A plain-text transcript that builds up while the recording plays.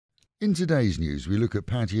In today's news, we look at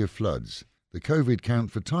Pattaya floods, the COVID count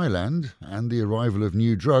for Thailand and the arrival of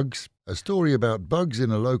new drugs, a story about bugs in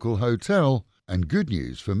a local hotel, and good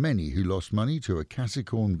news for many who lost money to a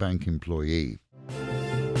Kasikorn Bank employee.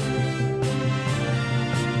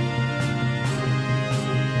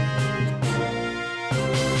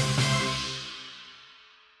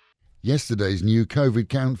 Yesterday's new COVID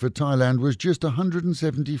count for Thailand was just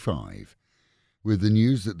 175. With the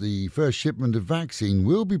news that the first shipment of vaccine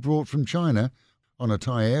will be brought from China on a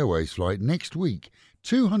Thai Airways flight next week,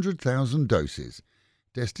 200,000 doses,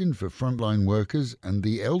 destined for frontline workers and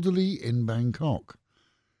the elderly in Bangkok.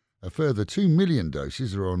 A further 2 million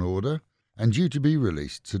doses are on order and due to be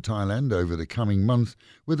released to Thailand over the coming month,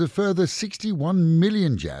 with a further 61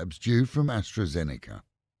 million jabs due from AstraZeneca.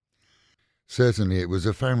 Certainly it was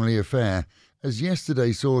a family affair, as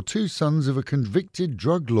yesterday saw two sons of a convicted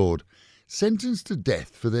drug lord sentenced to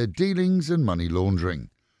death for their dealings and money laundering.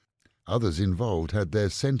 Others involved had their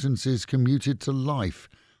sentences commuted to life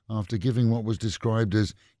after giving what was described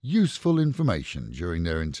as useful information during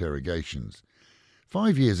their interrogations.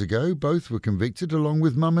 5 years ago, both were convicted along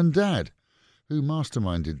with mum and dad, who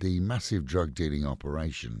masterminded the massive drug dealing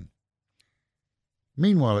operation.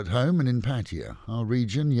 Meanwhile, at home and in Pattaya, our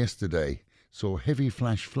region yesterday saw heavy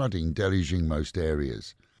flash flooding deluging most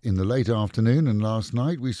areas. In the late afternoon and last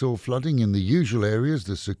night we saw flooding in the usual areas,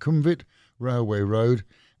 the Sukhumvit, Railway Road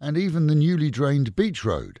and even the newly drained Beach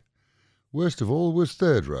Road. Worst of all was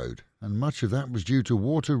Third Road, and much of that was due to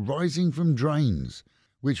water rising from drains,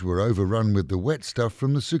 which were overrun with the wet stuff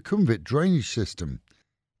from the Sukhumvit drainage system.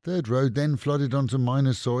 Third Road then flooded onto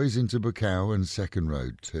minor soils into Bukau and Second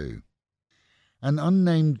Road too. An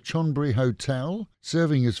unnamed Chonburi hotel,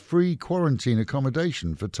 serving as free quarantine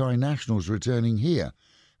accommodation for Thai nationals returning here,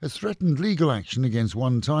 has threatened legal action against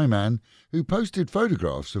one Thai man who posted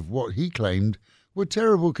photographs of what he claimed were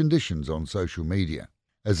terrible conditions on social media.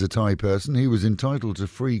 As a Thai person, he was entitled to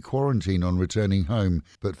free quarantine on returning home,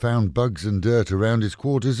 but found bugs and dirt around his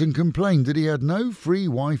quarters and complained that he had no free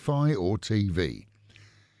Wi-Fi or TV.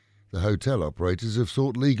 The hotel operators have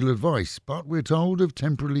sought legal advice, but we're told have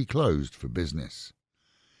temporarily closed for business.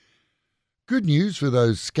 Good news for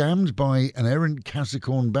those scammed by an errant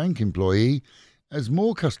Kasikorn Bank employee, as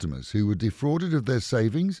more customers who were defrauded of their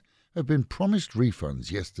savings have been promised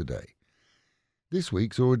refunds yesterday. This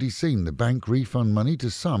week's already seen the bank refund money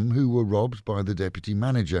to some who were robbed by the deputy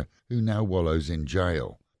manager, who now wallows in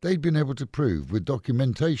jail. They'd been able to prove with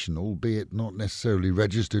documentation, albeit not necessarily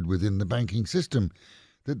registered within the banking system,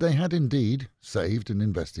 that they had indeed saved and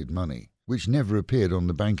invested money, which never appeared on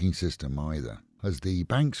the banking system either, as the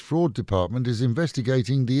bank's fraud department is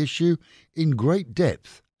investigating the issue in great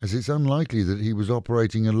depth, as it's unlikely that he was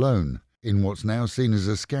operating alone in what's now seen as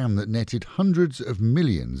a scam that netted hundreds of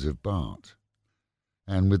millions of baht.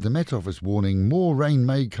 And with the Met Office warning more rain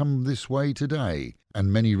may come this way today,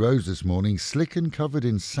 and many roads this morning slick and covered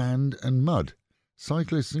in sand and mud,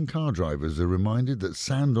 cyclists and car drivers are reminded that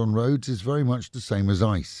sand on roads is very much the same as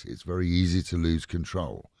ice. It's very easy to lose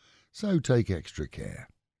control, so take extra care.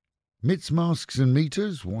 Mitts, masks and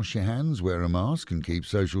meters, wash your hands, wear a mask and keep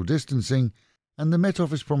social distancing. And the Met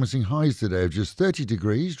Office promising highs today of just 30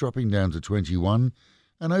 degrees, dropping down to 21,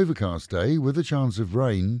 an overcast day with a chance of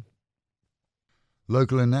rain.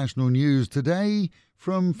 Local and national news today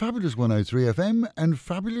from Fabulous 103 FM and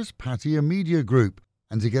Fabulous Pattaya Media Group.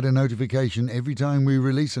 And to get a notification every time we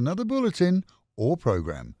release another bulletin or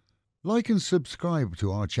programme, like and subscribe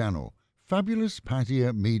to our channel, Fabulous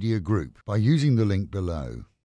Pattaya Media Group, by using the link below.